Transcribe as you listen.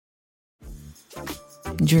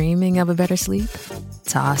Dreaming of a better sleep?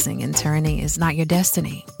 Tossing and turning is not your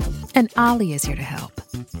destiny. And Ollie is here to help.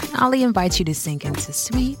 Ollie invites you to sink into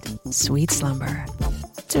sweet, sweet slumber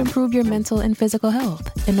to improve your mental and physical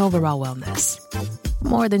health and overall wellness.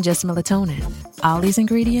 More than just melatonin, Ollie's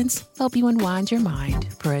ingredients help you unwind your mind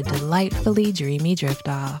for a delightfully dreamy drift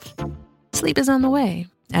off. Sleep is on the way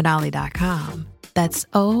at Ollie.com. That's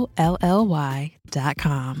OLLY.com.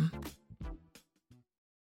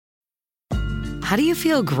 How do you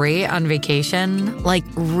feel great on vacation? Like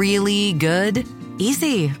really good?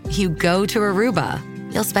 Easy. You go to Aruba.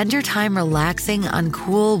 You'll spend your time relaxing on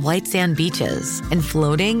cool white sand beaches and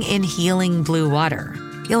floating in healing blue water.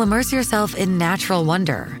 You'll immerse yourself in natural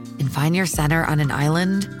wonder and find your center on an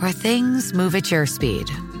island where things move at your speed.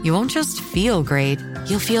 You won't just feel great,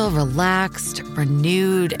 you'll feel relaxed,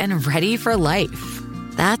 renewed, and ready for life.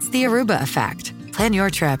 That's the Aruba effect. Plan your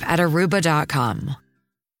trip at Aruba.com.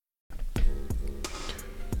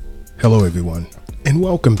 Hello, everyone, and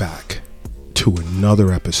welcome back to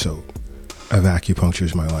another episode of Acupuncture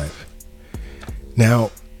is My Life. Now,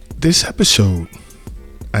 this episode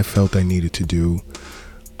I felt I needed to do,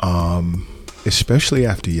 especially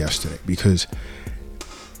after yesterday, because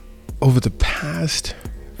over the past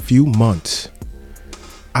few months,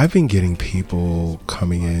 I've been getting people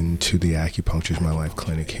coming into the Acupuncture is My Life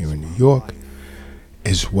clinic here in New York,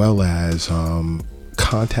 as well as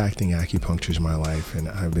contacting Acupuncture is My Life, and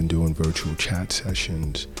I've been doing virtual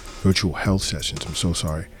health sessions,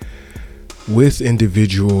 with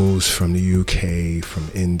individuals from the UK, from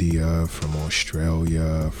India, from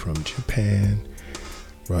Australia, from Japan,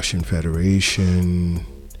 Russian Federation,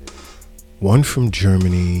 one from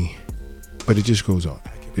Germany, but it just goes on.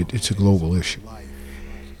 It's a global issue.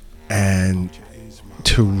 And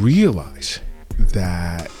to realize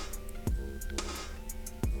that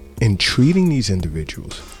in treating these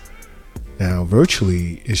individuals, now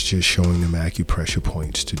virtually it's just showing them acupressure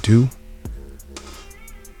points to do,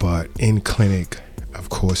 but in clinic, of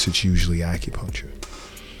course, it's usually acupuncture.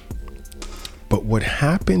 But what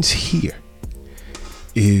happens here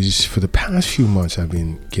is, for the past few months, I've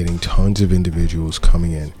been getting tons of individuals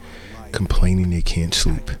coming in complaining they can't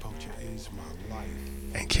sleep.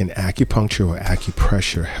 And can acupuncture or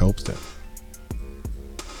acupressure help them?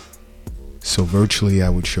 So virtually I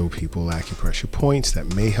would show people acupressure points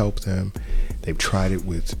that may help them. They've tried it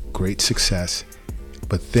with great success,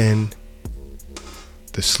 but then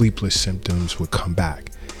the sleepless symptoms would come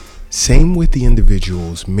back. Same with the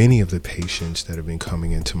individuals, many of the patients that have been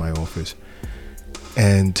coming into my office,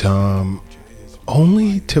 and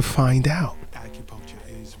only to find out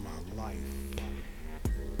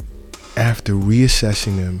after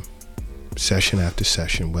reassessing them session after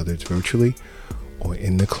session, whether it's virtually or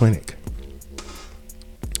in the clinic,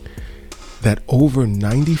 that over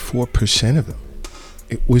 94% of them,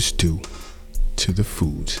 it was due to the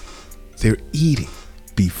foods they're eating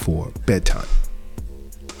before bedtime.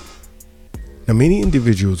 Now, many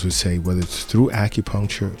individuals would say, whether it's through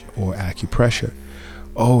acupuncture or acupressure,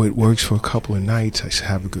 oh, it works for a couple of nights, I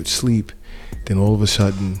have a good sleep, then all of a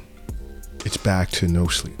sudden it's back to no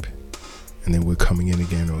sleep, and then we're coming in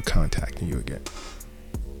again or contacting you again.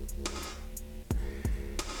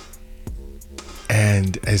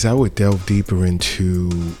 And as I would delve deeper into,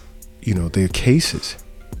 their cases,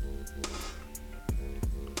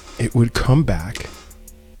 it would come back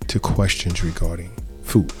to questions regarding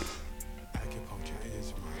food.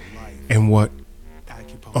 And what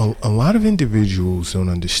a lot of individuals don't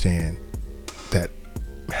understand, that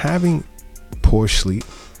having poor sleep,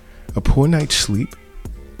 a poor night's sleep,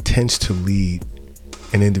 tends to lead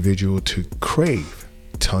an individual to crave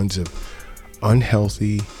tons of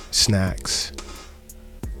unhealthy snacks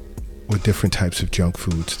or different types of junk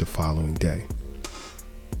foods the following day.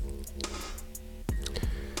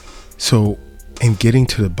 So, in getting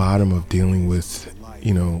to the bottom of dealing with,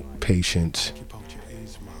 patients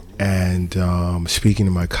and speaking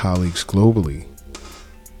to my colleagues globally,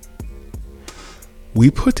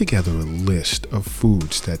 we put together a list of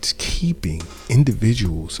foods that's keeping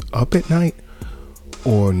individuals up at night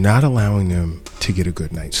or not allowing them to get a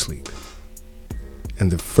good night's sleep.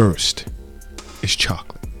 And the first is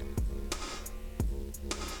chocolate.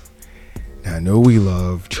 Now, I know we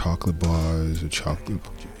love chocolate bars or chocolate,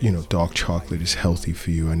 dark chocolate is healthy for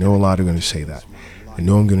you. I know a lot are going to say that. I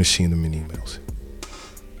know I'm going to see them in emails.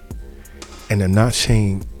 And I'm not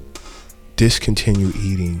saying discontinue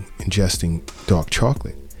ingesting dark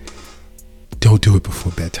chocolate. Don't do it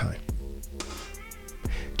before bedtime.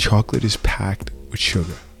 Chocolate is packed with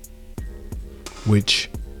sugar, which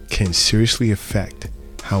can seriously affect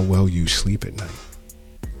how well you sleep at night.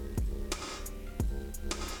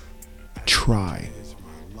 try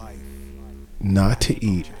not to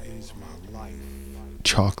eat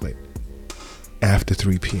chocolate after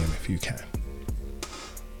 3 p.m. if you can.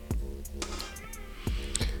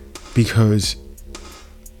 Because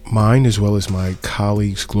mine, as well as my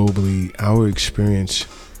colleagues globally, our experience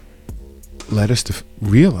led us to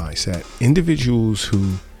realize that individuals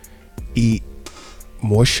who eat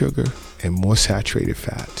more sugar and more saturated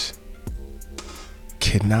fats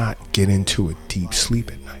cannot get into a deep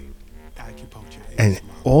sleep at night, and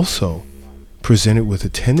also presented with a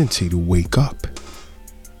tendency to wake up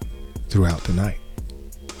throughout the night.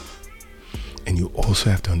 And you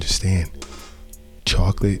also have to understand,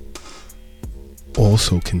 chocolate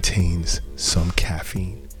also contains some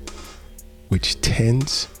caffeine, which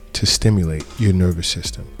tends to stimulate your nervous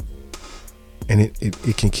system, and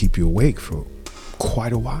it can keep you awake for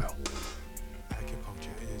quite a while.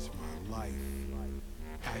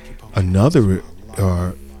 Another,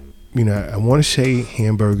 I want to say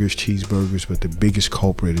hamburgers, cheeseburgers, but the biggest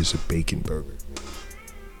culprit is a bacon burger.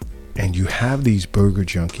 And you have these burger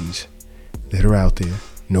junkies that are out there,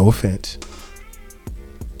 no offense,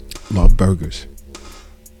 love burgers.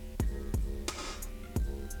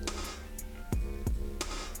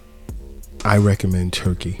 I recommend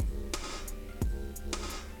turkey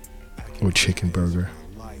or chicken burger,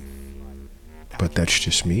 but that's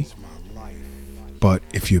just me. But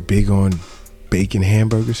if you're big on bacon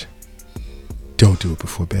hamburgers, don't do it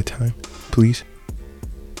before bedtime, please.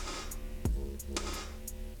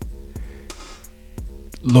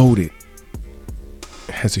 Loaded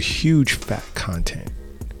has a huge fat content.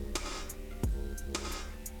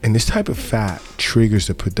 And this type of fat triggers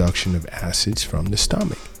the production of acids from the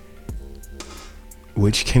stomach,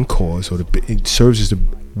 which can cause, it serves as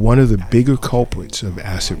one of the bigger culprits of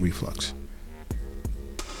acid reflux.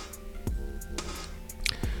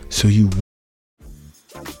 So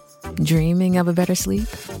Dreaming of a better sleep?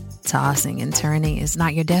 Tossing and turning is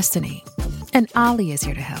not your destiny. And Ollie is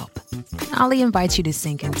here to help. Ollie invites you to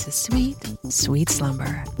sink into sweet, sweet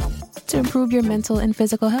slumber to improve your mental and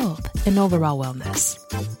physical health and overall wellness.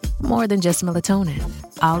 More than just melatonin,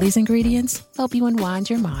 Ollie's ingredients help you unwind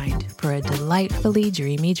your mind for a delightfully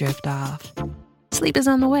dreamy drift off. Sleep is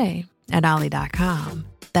on the way at Ollie.com.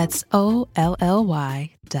 That's OLLY.com.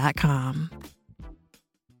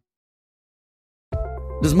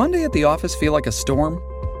 Does Monday at the office feel like a storm?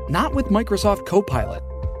 Not with Microsoft Copilot.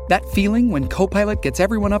 That feeling when Copilot gets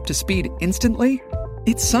everyone up to speed instantly?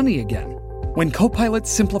 It's sunny again. When Copilot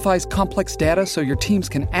simplifies complex data so your teams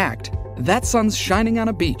can act, that sun's shining on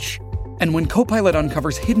a beach. And when Copilot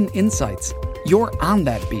uncovers hidden insights, you're on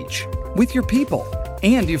that beach with your people,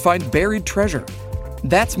 and you find buried treasure.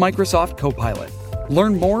 That's Microsoft Copilot.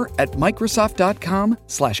 Learn more at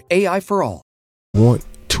Microsoft.com/AI for all. Want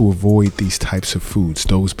to avoid these types of foods,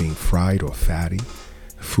 those being fried or fatty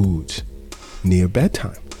foods, near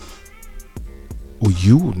bedtime, or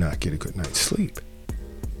you will not get a good night's sleep.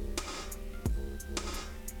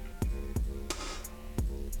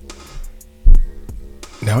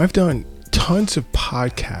 Now, I've done tons of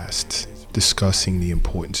podcasts discussing the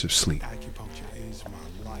importance of sleep.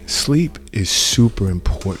 Sleep is super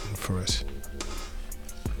important for us.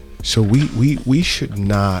 So we should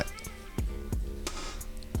not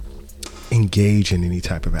engage in any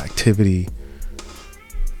type of activity.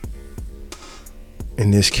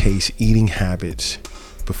 In this case, eating habits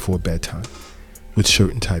before bedtime with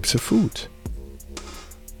certain types of foods.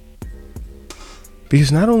 Because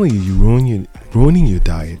not only are you ruining your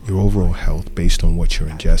diet, your overall health based on what you're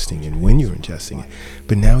ingesting and when you're ingesting it,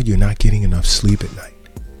 but now you're not getting enough sleep at night.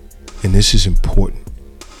 And this is important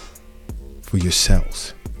for your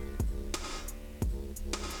cells.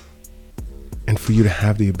 And for you to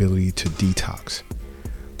have the ability to detox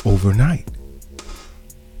overnight.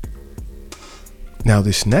 Now,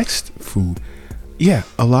 this next food,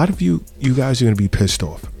 a lot of you guys are going to be pissed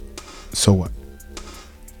off. So what?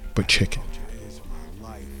 But chicken.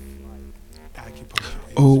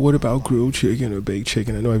 Oh, what about grilled chicken or baked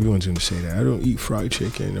chicken? I know everyone's going to say that. I don't eat fried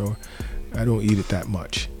chicken, or I don't eat it that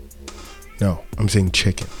much. No, I'm saying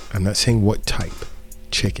chicken. I'm not saying what type.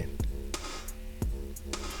 Chicken.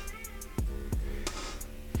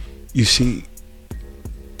 You see,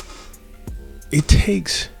 it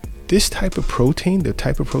takes this type of protein, the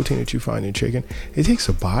type of protein that you find in chicken, it takes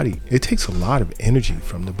a lot of energy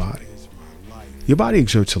from the body. Your body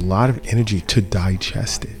exerts a lot of energy to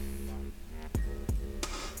digest it.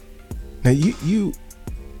 Now, you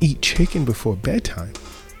eat chicken before bedtime,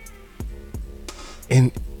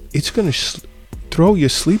 and it's going to throw your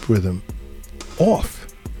sleep rhythm off.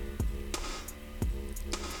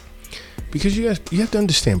 Because you have to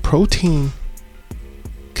understand, protein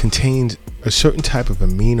contains a certain type of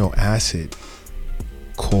amino acid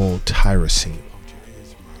called tyrosine,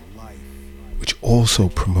 which also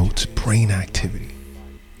promotes brain activity.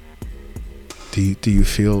 Do you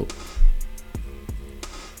feel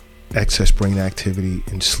excess brain activity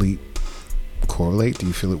and sleep correlate? Do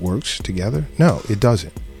you feel it works together? No, it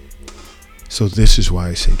doesn't. So this is why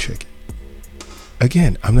I say chicken.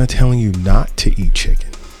 Again, I'm not telling you not to eat chicken,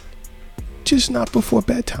 just not before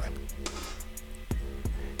bedtime.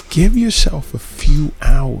 Give yourself a few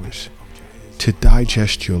hours to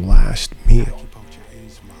digest your last meal.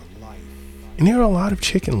 And there are a lot of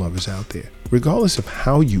chicken lovers out there, regardless of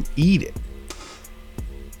how you eat it.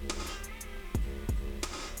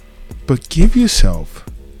 But give yourself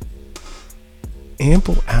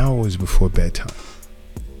ample hours before bedtime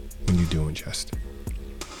when you do ingest it.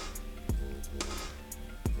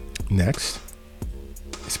 Next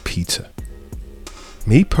is pizza.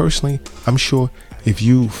 Me personally, I'm sure if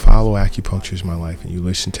you follow Acupuncture is My Life and you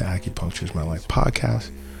listen to Acupuncture is My Life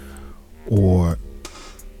podcast, or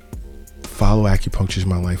follow Acupuncture is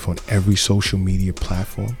My Life on every social media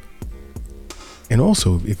platform, and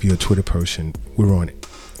also if you're a Twitter person, we're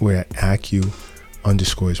at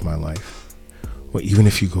Acu_is_my_life. Or even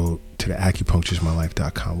if you go to the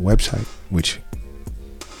acupunctureismylife.com website, which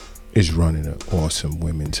is running an awesome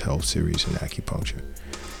women's health series in acupuncture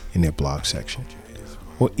in their blog section.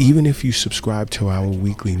 Or even if you subscribe to our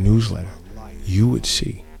weekly newsletter, you would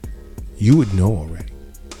know already.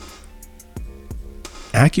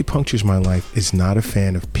 Acupuncture is My Life is not a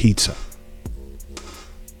fan of pizza.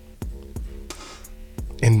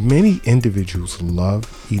 And many individuals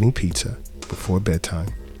love eating pizza before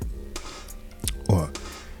bedtime or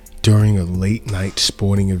during a late night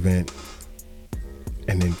sporting event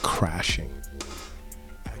and then crashing.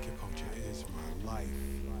 Acupuncture is my life.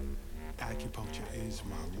 Acupuncture is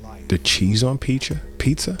my life. The cheese on pizza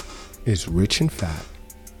is rich in fat,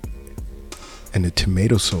 and the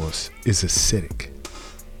tomato sauce is acidic.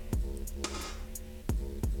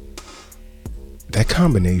 That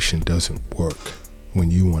combination doesn't work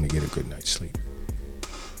when you want to get a good night's sleep.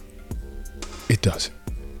 It doesn't.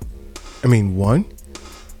 I mean, one,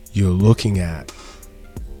 you're looking at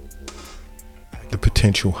the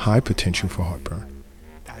high potential for heartburn.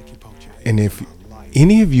 And if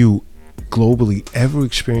any of you globally ever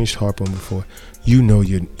experienced heartburn before, you know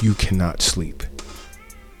you cannot sleep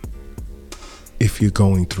if you're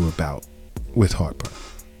going through a bout with heartburn.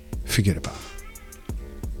 Forget about it.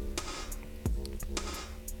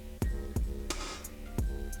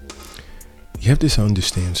 You have to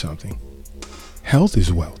understand something. Health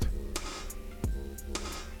is wealth.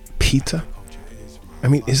 Pizza, I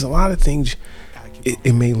mean, there's a lot of things.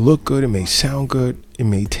 It may look good, it may sound good, it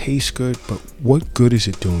may taste good, but what good is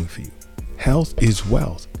it doing for you? Health is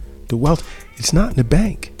wealth. The wealth, it's not in the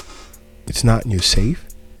bank. It's not in your safe.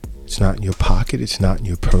 It's not in your pocket. It's not in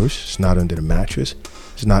your purse. It's not under the mattress.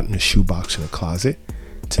 It's not in the shoebox in the closet.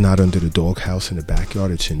 It's not under the doghouse in the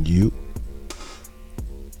backyard. It's in you.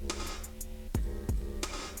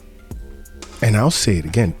 And I'll say it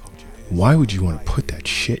again. Why would you want to put that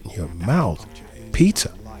shit in your mouth?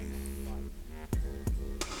 Pizza.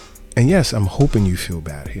 And yes, I'm hoping you feel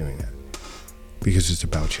bad hearing that, because it's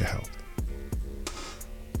about your health.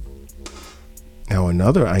 Now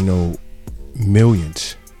another, I know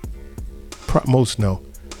millions, most know,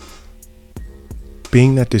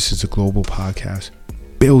 being that this is a global podcast,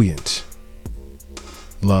 billions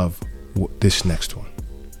love this next one.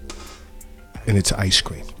 And it's ice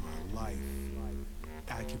cream.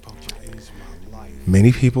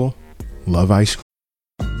 Many people love ice cream.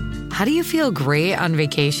 How do you feel great on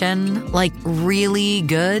vacation? Like really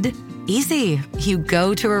good? Easy. You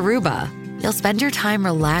go to Aruba. You'll spend your time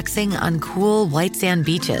relaxing on cool white sand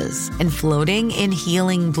beaches and floating in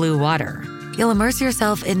healing blue water. You'll immerse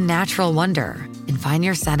yourself in natural wonder and find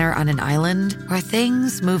your center on an island where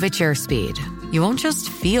things move at your speed. You won't just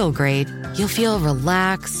feel great, you'll feel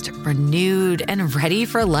relaxed, renewed, and ready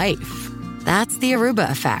for life. That's the Aruba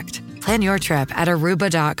effect. Plan your trip at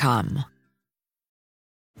Aruba.com.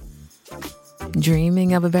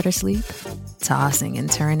 Dreaming of a better sleep? Tossing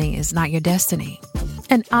and turning is not your destiny.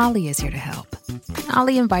 And Ollie is here to help.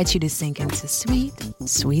 Ollie invites you to sink into sweet,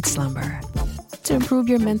 sweet slumber to improve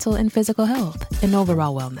your mental and physical health and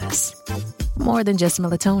overall wellness. More than just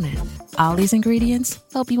melatonin, Ollie's ingredients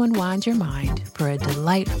help you unwind your mind for a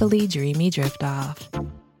delightfully dreamy drift off.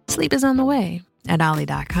 Sleep is on the way at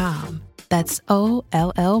Ollie.com. That's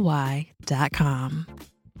OLLY.com.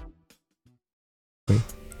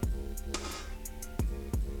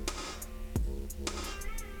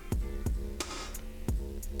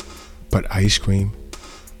 But ice cream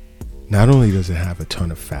not only does it have a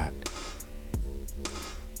ton of fat,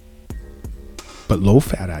 but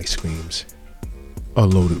low-fat ice creams are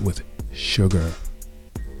loaded with sugar.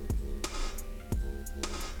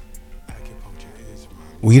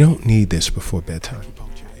 We don't need this before bedtime.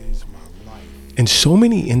 And so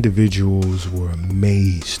many individuals were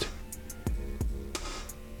amazed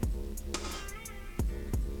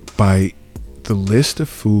by the list of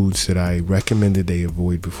foods that I recommended they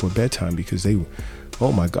avoid before bedtime, because they,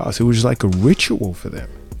 oh my gosh, it was like a ritual for them.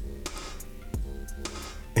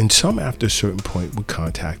 And some after a certain point would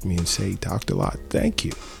contact me and say, Dr. Lott, thank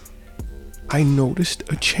you. I noticed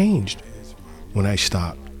a change when I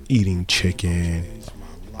stopped eating chicken,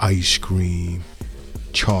 ice cream,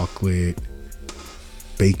 chocolate,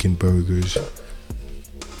 bacon burgers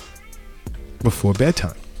before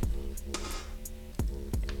bedtime.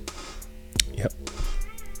 Yep.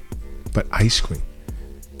 But ice cream,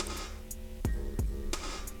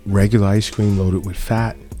 regular ice cream loaded with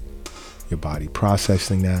fat, your body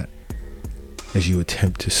processing that as you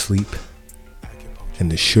attempt to sleep,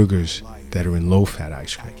 and the sugars that are in low-fat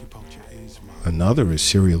ice cream. Another is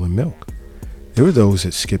cereal and milk. There are those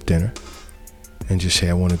that skip dinner and just say,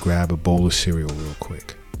 I want to grab a bowl of cereal real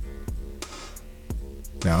quick.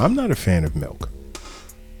 Now, I'm not a fan of milk,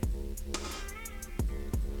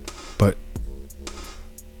 but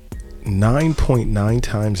 9.9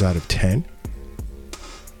 times out of 10,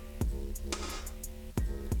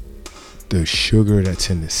 the sugar that's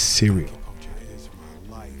in the cereal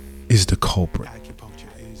is the culprit.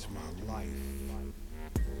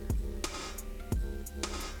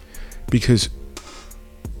 Because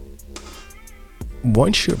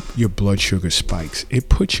once your blood sugar spikes, it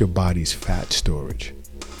puts your body's fat storage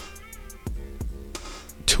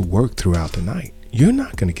to work throughout the night. You're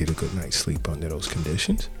not going to get a good night's sleep under those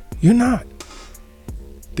conditions. You're not.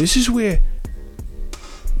 This is where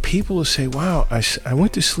people will say, wow, I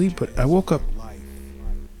went to sleep, but I woke up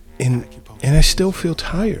and I still feel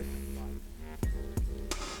tired.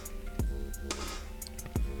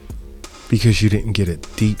 Because you didn't get a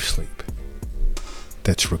deep sleep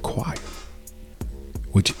that's required,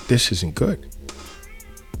 which this isn't good.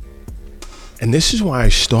 And this is why I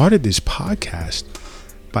started this podcast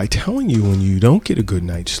by telling you, when you don't get a good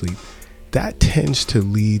night's sleep, that tends to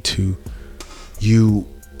lead to you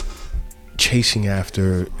chasing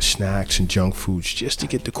after snacks and junk foods just to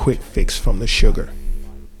get the quick fix from the sugar.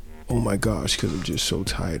 Oh my gosh, because I'm just so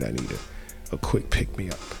tired, I need a quick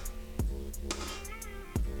pick-me-up.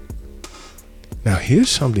 Now here's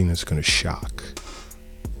something that's going to shock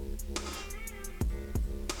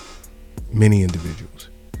many individuals.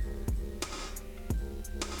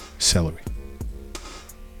 Celery.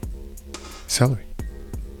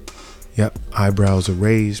 Yep, eyebrows are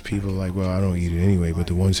raised. People are like, well, I don't eat it anyway, but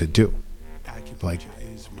the ones that do, like,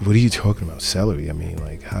 what are you talking about? Celery? I mean,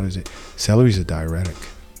 like, how does it? Celery's a diuretic.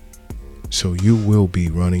 So you will be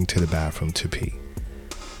running to the bathroom to pee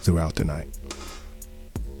throughout the night.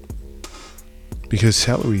 Because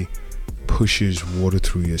celery pushes water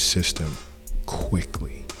through your system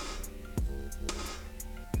quickly.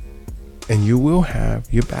 And you will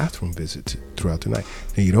have your bathroom visits throughout the night.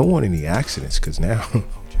 Now, you don't want any accidents, because now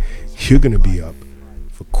you're going to be up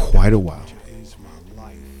for quite a while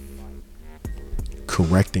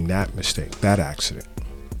correcting that mistake, that accident.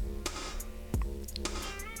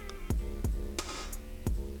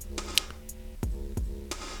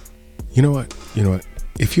 You know what?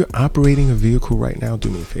 If you're operating a vehicle right now, do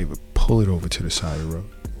me a favor, pull it over to the side of the road.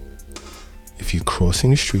 If you're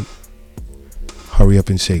crossing the street, hurry up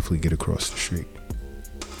and safely get across the street.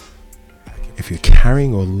 If you're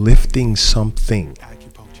carrying or lifting something,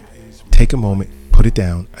 take a moment, put it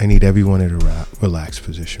down. I need everyone in a relaxed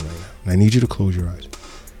position right now. And I need you to close your eyes.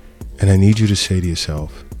 And I need you to say to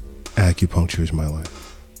yourself, acupuncture is my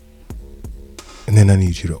life. And then I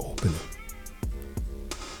need you to open it.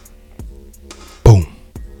 Boom.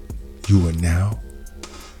 You are now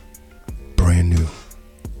brand new.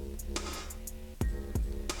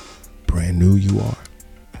 Brand new you are.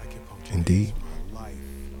 Indeed.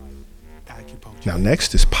 Now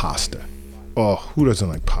next is pasta. Oh, who doesn't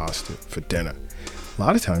like pasta for dinner? A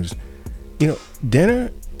lot of times, dinner,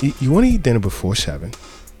 you want to eat dinner before 7.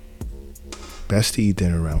 Best to eat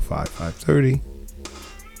dinner around 5:30. You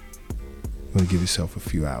want to give yourself a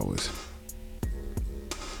few hours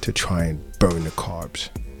to try and burn the carbs.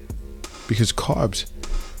 Because carbs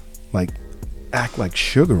act like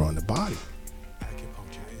sugar on the body.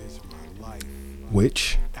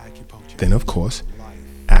 Which then, of course,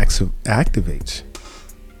 activates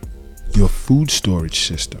your food storage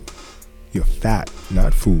system, your fat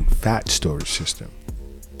storage system.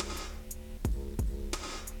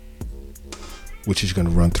 which is going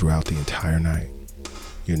to run throughout the entire night,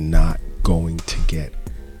 you're not going to get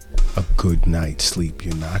a good night's sleep.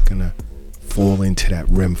 You're not going to fall into that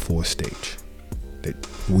REM 4 stage that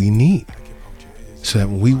we need, so that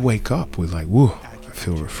when we wake up, we're like, whoa, I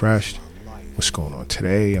feel refreshed. What's going on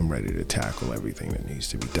today? I'm ready to tackle everything that needs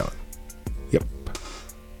to be done. Yep.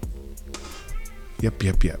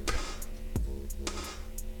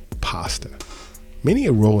 Pasta. Many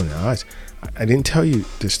are rolling their eyes. I didn't tell you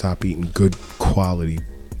to stop eating good quality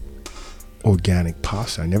organic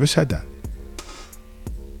pasta. I never said that.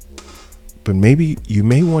 But maybe you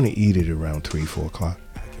may want to eat it around 3-4 o'clock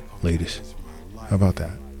latest. How about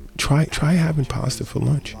that? Try having pasta for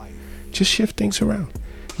lunch. Just shift things around.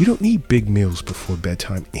 You don't need big meals before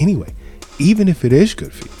bedtime anyway, even if it is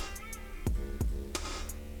good for you.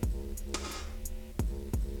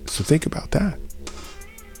 So think about that.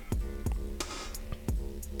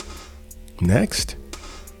 Next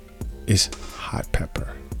is hot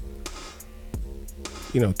pepper.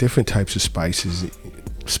 Different types of spices.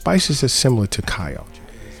 Spices are similar to cayenne.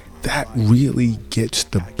 That really gets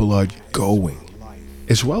the blood going,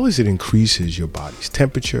 as well as it increases your body's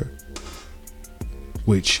temperature,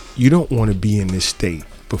 which you don't want to be in this state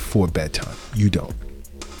before bedtime. You don't.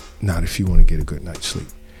 Not if you want to get a good night's sleep.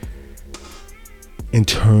 In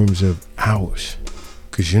terms of hours,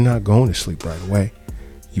 because you're not going to sleep right away.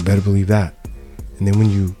 You better believe that. And then when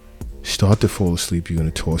you start to fall asleep, you're going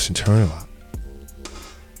to toss and turn a lot.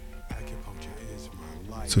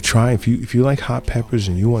 So try, if you like hot peppers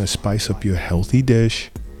and you want to spice up your healthy dish,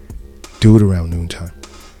 do it around noontime.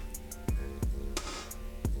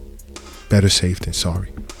 Better safe than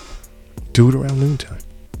sorry. Do it around noontime.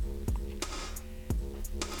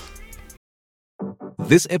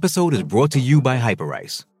 This episode is brought to you by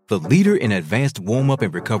Hyperice, the leader in advanced warm-up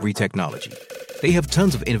and recovery technology. They have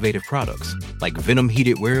tons of innovative products, like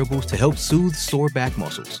Venom-heated wearables to help soothe sore back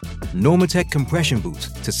muscles, Normatec compression boots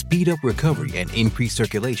to speed up recovery and increase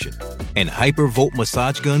circulation, and Hypervolt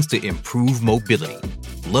massage guns to improve mobility.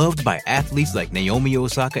 Loved by athletes like Naomi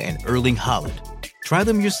Osaka and Erling Haaland. Try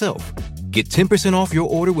them yourself. Get 10% off your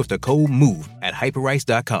order with the code MOVE at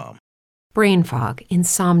hyperice.com. Brain fog,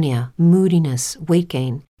 insomnia, moodiness, weight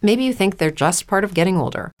gain. Maybe you think they're just part of getting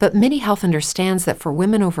older, but MIDI Health understands that for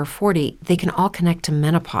women over 40, they can all connect to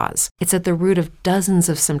menopause. It's at the root of dozens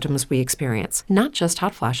of symptoms we experience, not just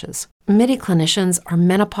hot flashes. MIDI clinicians are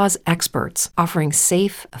menopause experts, offering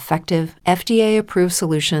safe, effective, FDA-approved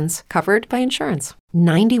solutions covered by insurance.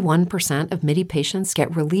 91% of MIDI patients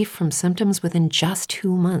get relief from symptoms within just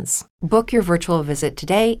 2 months. Book your virtual visit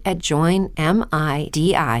today at joinmidi.com.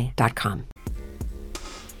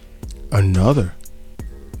 Another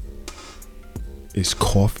is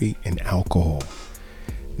coffee and alcohol.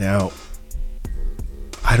 Now,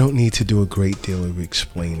 I don't need to do a great deal of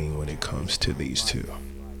explaining when it comes to these two.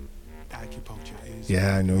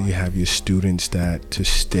 Yeah, I know you have your students that to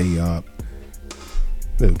stay up,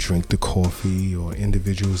 they'll drink the coffee, or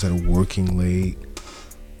individuals that are working late.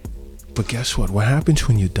 But guess what? What happens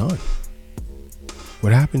when you're done?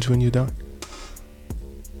 What happens when you're done?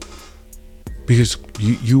 Because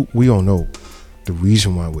we all know the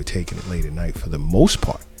reason why we're taking it late at night for the most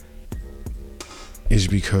part is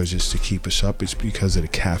because it's to keep us up. It's because of the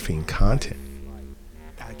caffeine content.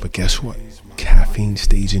 But guess what? Caffeine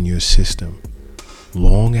stays in your system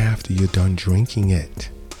long after you're done drinking it.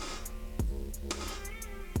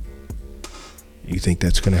 You think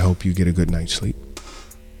that's going to help you get a good night's sleep?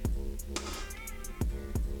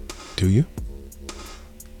 Do you?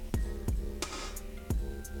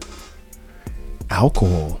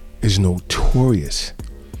 Alcohol is notorious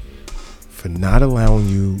for not allowing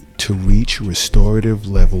you to reach restorative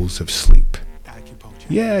levels of sleep.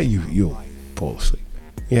 Yeah, you'll fall asleep.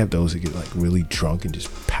 You have those that get like really drunk and just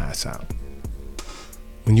pass out.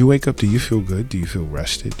 When you wake up, do you feel good? Do you feel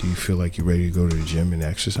rested? Do you feel like you're ready to go to the gym and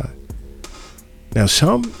exercise? Now,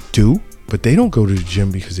 some do, but they don't go to the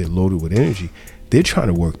gym because they're loaded with energy. They're trying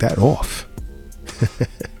to work that off.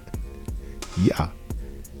 Yeah.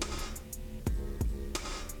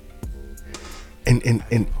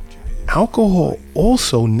 And alcohol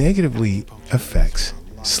also negatively affects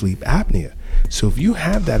sleep apnea. So if you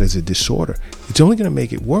have that as a disorder, it's only going to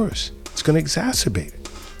make it worse. It's going to exacerbate it.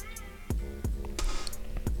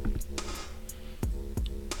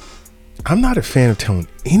 I'm not a fan of telling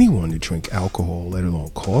anyone to drink alcohol, let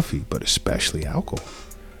alone coffee, but especially alcohol.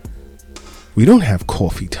 We don't have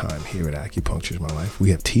coffee time here at Acupuncture Is My Life.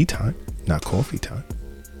 We have tea time, not coffee time.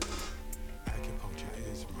 Acupuncture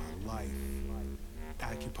is my life.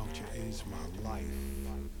 Acupuncture is my life.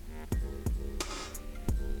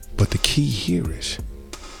 But the key here is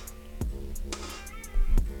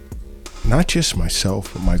not just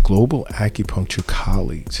myself, but my global acupuncture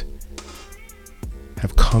colleagues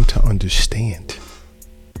have come to understand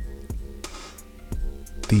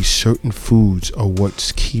these certain foods are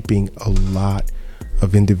what's keeping a lot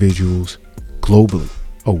of individuals globally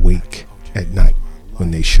awake at night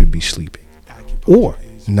when they should be sleeping, or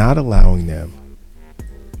not allowing them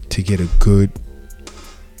to get a good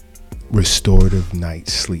restorative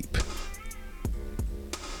night's sleep.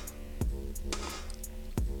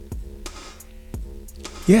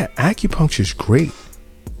 Yeah, acupuncture is great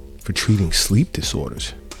for treating sleep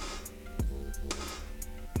disorders.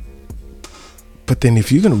 But then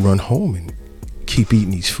if you're going to run home and keep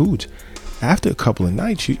eating these foods, after a couple of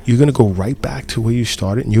nights, you're going to go right back to where you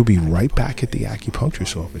started, and you'll be right back at the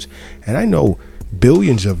acupuncturist office. And I know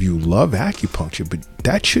billions of you love acupuncture, but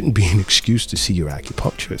that shouldn't be an excuse to see your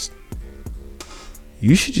acupuncturist.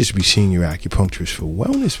 You should just be seeing your acupuncturist for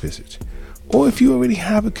wellness visits. Or if you already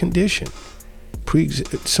have a condition,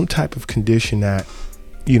 some type of condition that,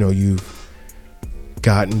 you've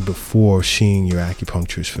gotten before seeing your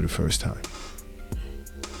acupuncturist for the first time.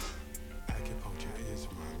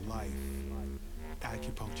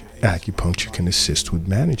 Acupuncture can assist with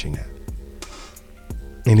managing that.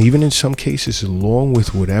 And even in some cases, along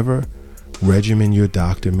with whatever regimen your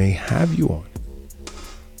doctor may have you on.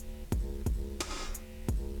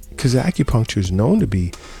 Because acupuncture is known to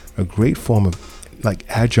be a great form of,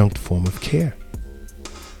 adjunct form of care.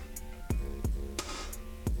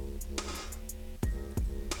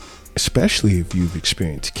 Especially if you've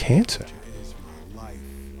experienced cancer.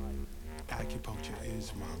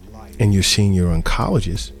 And you're seeing your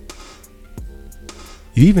oncologist.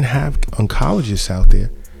 You even have oncologists out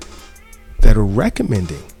there that are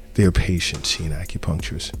recommending their patients see an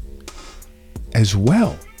acupuncturist as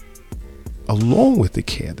well, along with the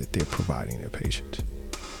care that they're providing their patients.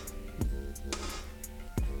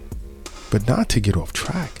 But not to get off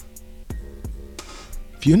track.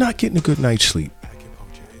 If you're not getting a good night's sleep,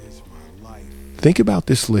 think about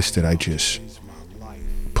this list that I just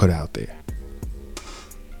put out there.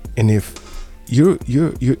 And if you're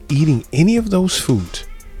eating any of those foods,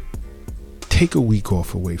 take a week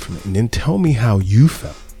off away from it and then tell me how you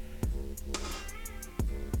felt.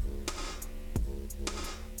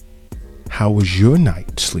 How was your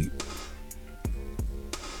night's sleep?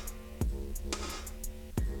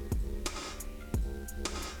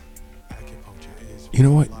 You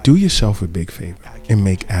know what? Do yourself a big favor and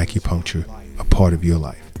make acupuncture a part of your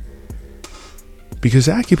life. Because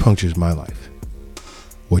acupuncture is my life.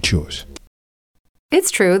 What's yours? It's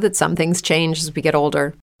true that some things change as we get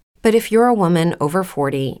older. But if you're a woman over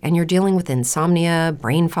 40 and you're dealing with insomnia,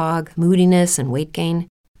 brain fog, moodiness, and weight gain,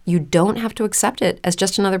 you don't have to accept it as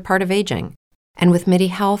just another part of aging. And with MIDI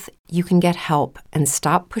Health, you can get help and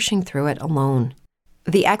stop pushing through it alone.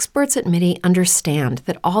 The experts at MIDI understand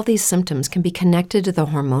that all these symptoms can be connected to the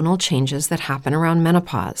hormonal changes that happen around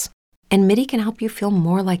menopause. And MIDI can help you feel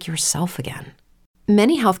more like yourself again.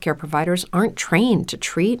 Many healthcare providers aren't trained to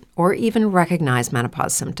treat or even recognize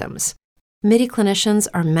menopause symptoms. MIDI clinicians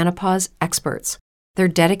are menopause experts. They're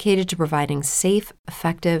dedicated to providing safe,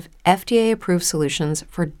 effective, FDA-approved solutions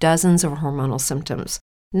for dozens of hormonal symptoms,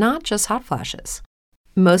 not just hot flashes.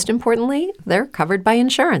 Most importantly, they're covered by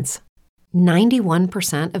insurance.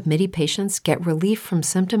 91% of MIDI patients get relief from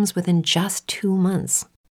symptoms within just 2 months.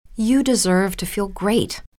 You deserve to feel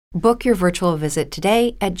great. Book your virtual visit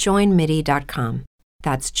today at joinmidi.com.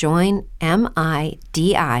 That's joinmidi.com.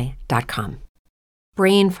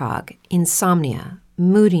 Brain fog, insomnia,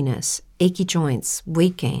 moodiness, achy joints,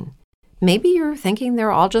 weight gain. Maybe you're thinking they're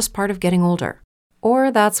all just part of getting older, or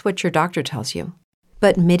that's what your doctor tells you.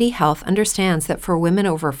 But MIDI Health understands that for women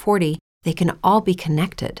over 40, they can all be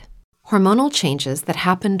connected. Hormonal changes that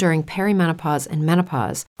happen during perimenopause and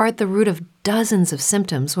menopause are at the root of dozens of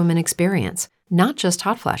symptoms women experience, not just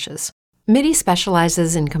hot flashes. MIDI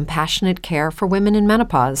specializes in compassionate care for women in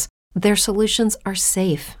menopause. Their solutions are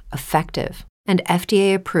safe, effective, and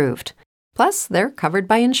FDA approved. Plus, they're covered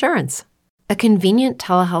by insurance. A convenient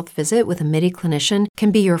telehealth visit with a MIDI clinician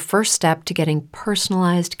can be your first step to getting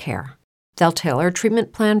personalized care. They'll tailor a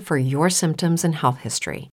treatment plan for your symptoms and health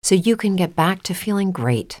history so you can get back to feeling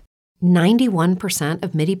great. 91%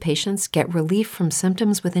 of MIDI patients get relief from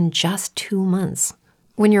symptoms within just 2 months.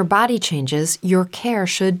 When your body changes, your care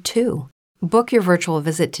should too. Book your virtual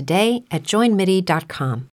visit today at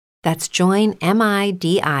joinmidi.com. That's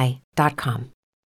joinmidi.com.